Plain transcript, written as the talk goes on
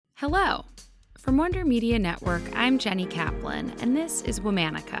Hello! From Wonder Media Network, I'm Jenny Kaplan, and this is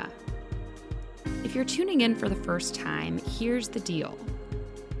Womanica. If you're tuning in for the first time, here's the deal.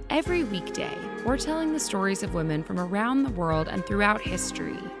 Every weekday, we're telling the stories of women from around the world and throughout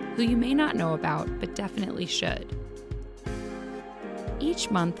history who you may not know about, but definitely should.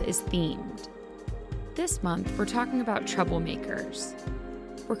 Each month is themed. This month, we're talking about troublemakers.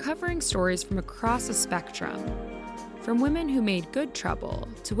 We're covering stories from across a spectrum, from women who made good trouble,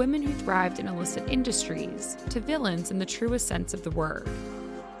 to women who thrived in illicit industries, to villains in the truest sense of the word.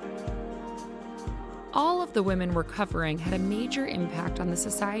 All of the women we're covering had a major impact on the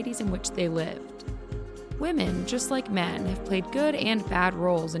societies in which they lived. Women, just like men, have played good and bad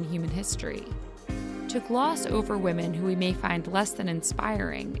roles in human history. To gloss over women who we may find less than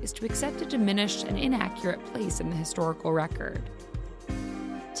inspiring is to accept a diminished and inaccurate place in the historical record.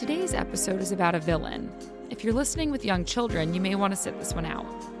 Today's episode is about a villain. If you're listening with young children, you may want to sit this one out.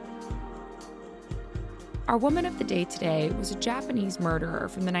 Our woman of the day today was a Japanese murderer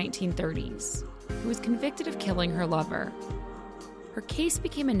from the 1930s who was convicted of killing her lover. Her case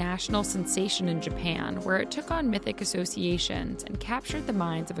became a national sensation in Japan, where it took on mythic associations and captured the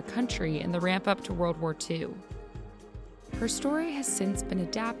minds of a country in the ramp-up to World War II. Her story has since been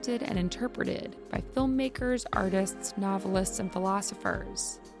adapted and interpreted by filmmakers, artists, novelists, and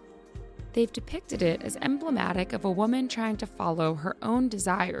philosophers. They've depicted it as emblematic of a woman trying to follow her own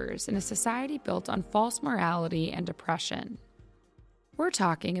desires in a society built on false morality and oppression. We're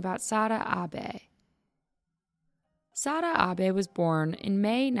talking about Sada Abe. Sada Abe was born in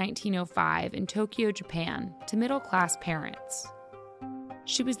May 1905 in Tokyo, Japan, to middle-class parents.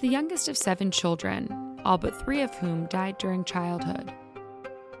 She was the youngest of 7 children, all but 3 of whom died during childhood.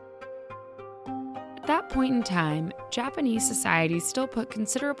 At that point in time, Japanese society still put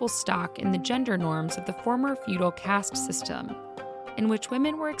considerable stock in the gender norms of the former feudal caste system, in which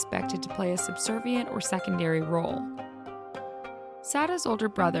women were expected to play a subservient or secondary role. Sada's older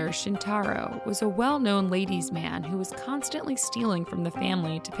brother, Shintaro, was a well-known ladies' man who was constantly stealing from the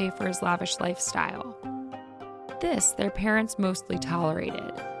family to pay for his lavish lifestyle. This their parents mostly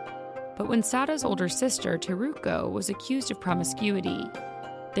tolerated. But when Sada's older sister, Teruko, was accused of promiscuity,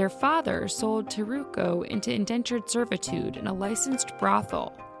 their father sold Teruko into indentured servitude in a licensed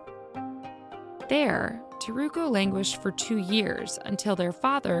brothel. There, Teruko languished for 2 years until their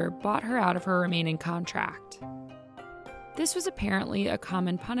father bought her out of her remaining contract. This was apparently a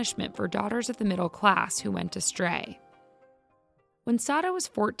common punishment for daughters of the middle class who went astray. When Sada was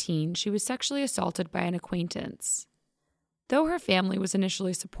 14, she was sexually assaulted by an acquaintance. Though her family was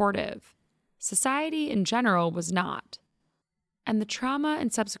initially supportive, society in general was not. And the trauma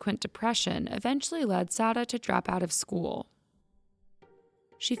and subsequent depression eventually led Sada to drop out of school.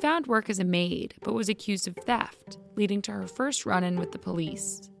 She found work as a maid, but was accused of theft, leading to her first run-in with the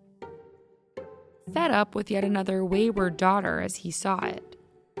police. Fed up with yet another wayward daughter as he saw it,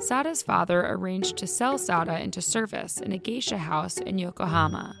 Sada's father arranged to sell Sada into service in a geisha house in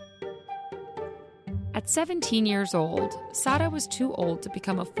Yokohama. At 17 years old, Sada was too old to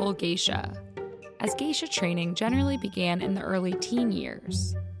become a full geisha, as geisha training generally began in the early teen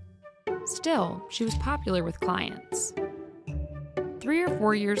years. Still, she was popular with clients. 3 or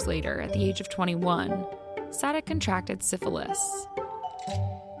 4 years later, at the age of 21, Sada contracted syphilis.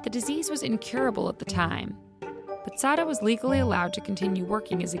 The disease was incurable at the time, but Sada was legally allowed to continue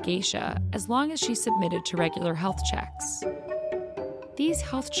working as a geisha as long as she submitted to regular health checks. These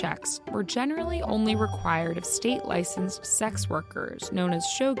health checks were generally only required of state-licensed sex workers known as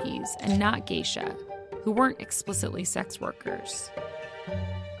shogis and not geisha, who weren't explicitly sex workers.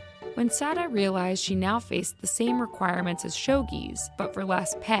 When Sada realized she now faced the same requirements as shogis, but for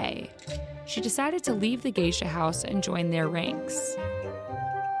less pay, she decided to leave the geisha house and join their ranks.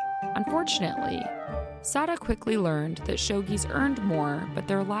 Unfortunately, Sada quickly learned that shogis earned more, but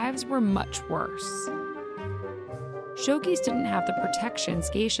their lives were much worse. Shogis didn't have the protections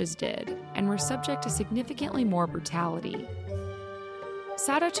geishas did, and were subject to significantly more brutality.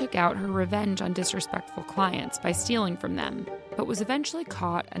 Sada took out her revenge on disrespectful clients by stealing from them, but was eventually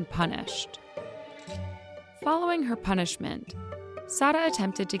caught and punished. Following her punishment, Sada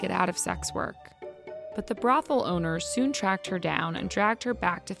attempted to get out of sex work, but the brothel owners soon tracked her down and dragged her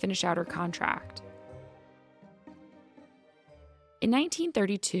back to finish out her contract. In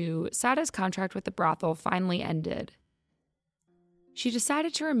 1932, Sada's contract with the brothel finally ended. She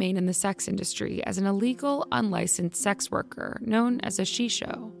decided to remain in the sex industry as an illegal, unlicensed sex worker known as a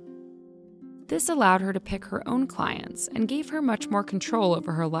shisho. This allowed her to pick her own clients and gave her much more control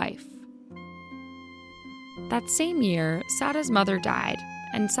over her life. That same year, Sada's mother died,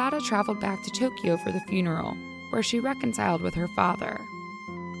 and Sada traveled back to Tokyo for the funeral, where she reconciled with her father.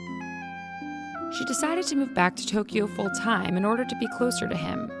 She decided to move back to Tokyo full-time in order to be closer to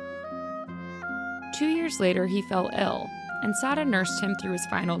him. 2 years later, he fell ill, and Sada nursed him through his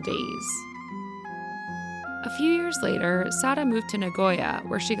final days. A few years later, Sada moved to Nagoya,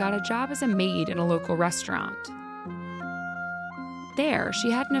 where she got a job as a maid in a local restaurant. There,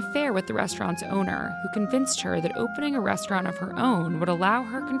 she had an affair with the restaurant's owner, who convinced her that opening a restaurant of her own would allow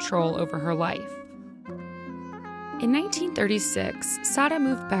her control over her life. In 1936, Sada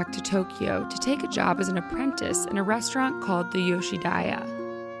moved back to Tokyo to take a job as an apprentice in a restaurant called the Yoshidaya.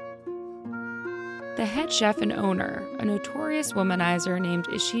 The head chef and owner, a notorious womanizer named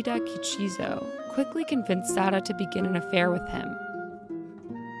Ishida Kichizo, quickly convinced Sada to begin an affair with him.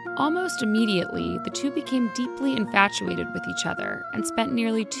 Almost immediately, the two became deeply infatuated with each other and spent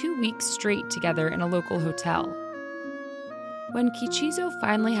nearly 2 weeks straight together in a local hotel. When Kichizo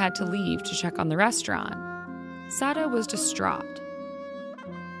finally had to leave to check on the restaurant, Sada was distraught.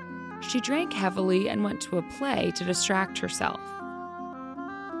 She drank heavily and went to a play to distract herself.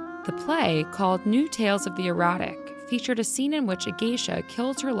 The play, called New Tales of the Erotic, featured a scene in which a geisha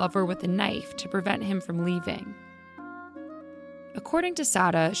kills her lover with a knife to prevent him from leaving. According to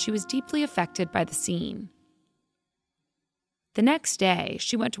Sada, she was deeply affected by the scene. The next day,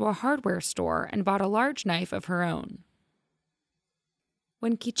 she went to a hardware store and bought a large knife of her own.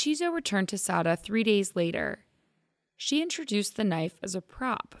 When Kichizo returned to Sada 3 days later, she introduced the knife as a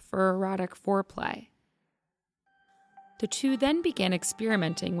prop for erotic foreplay. The two then began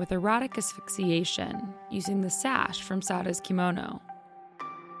experimenting with erotic asphyxiation using the sash from Sada's kimono.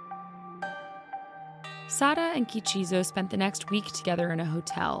 Sada and Kichizo spent the next week together in a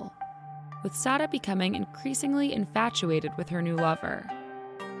hotel, with Sada becoming increasingly infatuated with her new lover.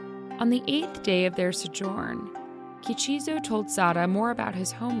 On the 8th day of their sojourn, Kichizo told Sada more about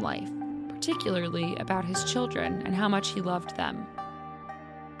his home life, particularly about his children and how much he loved them.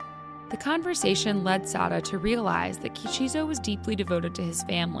 The conversation led Sada to realize that Kichizo was deeply devoted to his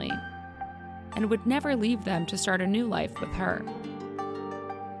family and would never leave them to start a new life with her.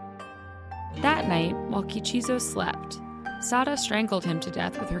 That night, while Kichizo slept, Sada strangled him to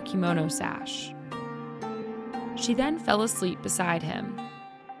death with her kimono sash. She then fell asleep beside him.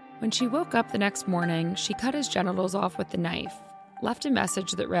 When she woke up the next morning, she cut his genitals off with the knife, left a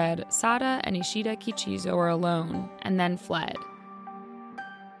message that read, "Sada and Ishida Kichizo are alone," and then fled.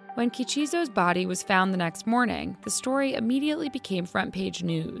 When Kichizo's body was found the next morning, the story immediately became front-page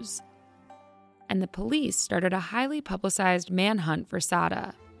news, and the police started a highly publicized manhunt for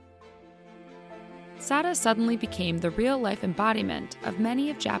Sada. Sada suddenly became the real-life embodiment of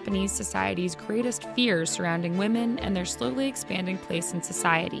many of Japanese society's greatest fears surrounding women and their slowly expanding place in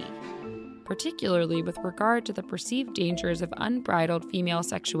society, particularly with regard to the perceived dangers of unbridled female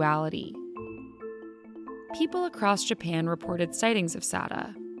sexuality. People across Japan reported sightings of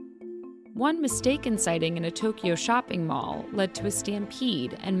Sada. One mistaken sighting in a Tokyo shopping mall led to a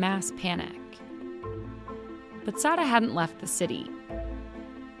stampede and mass panic. But Sada hadn't left the city.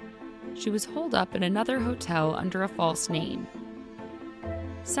 She was holed up in another hotel under a false name.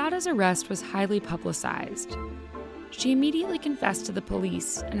 Sada's arrest was highly publicized. She immediately confessed to the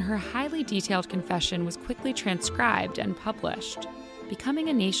police, and her highly detailed confession was quickly transcribed and published, becoming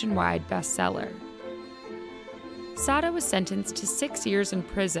a nationwide bestseller. Sada was sentenced to 6 years in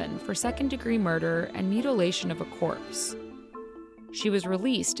prison for second-degree murder and mutilation of a corpse. She was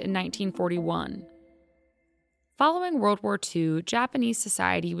released in 1941. Following World War II, Japanese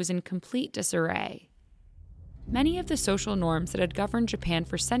society was in complete disarray. Many of the social norms that had governed Japan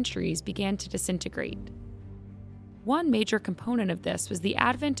for centuries began to disintegrate. One major component of this was the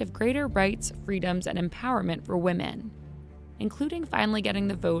advent of greater rights, freedoms, and empowerment for women, including finally getting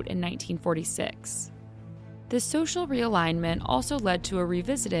the vote in 1946. This social realignment also led to a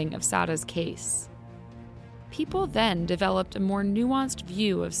revisiting of Sada's case. People then developed a more nuanced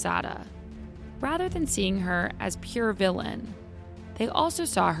view of Sada. Rather than seeing her as pure villain, they also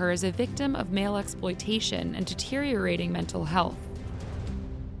saw her as a victim of male exploitation and deteriorating mental health.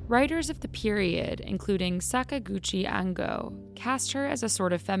 Writers of the period, including Sakaguchi Ango, cast her as a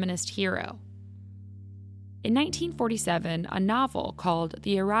sort of feminist hero. In 1947, a novel called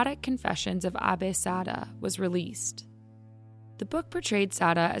The Erotic Confessions of Abe Sada was released. The book portrayed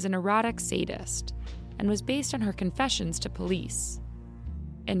Sada as an erotic sadist and was based on her confessions to police.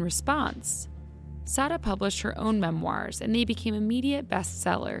 In response, Sada published her own memoirs, and they became immediate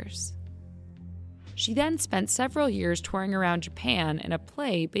bestsellers. She then spent several years touring around Japan in a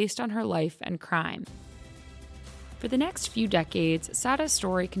play based on her life and crime. For the next few decades, Sada's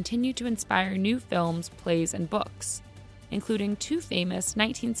story continued to inspire new films, plays, and books, including 2 famous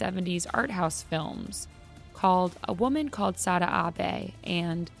 1970s art house films called A Woman Called Sada Abe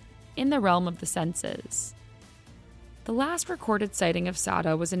and in the realm of the senses. The last recorded sighting of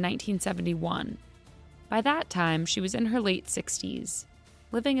Sada was in 1971. By that time, she was in her late 60s,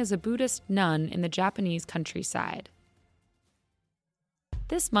 living as a Buddhist nun in the Japanese countryside.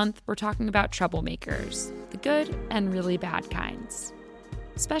 This month, we're talking about troublemakers, the good and really bad kinds.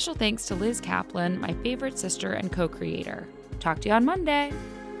 Special thanks to Liz Kaplan, my favorite sister and co-creator. Talk to you on Monday.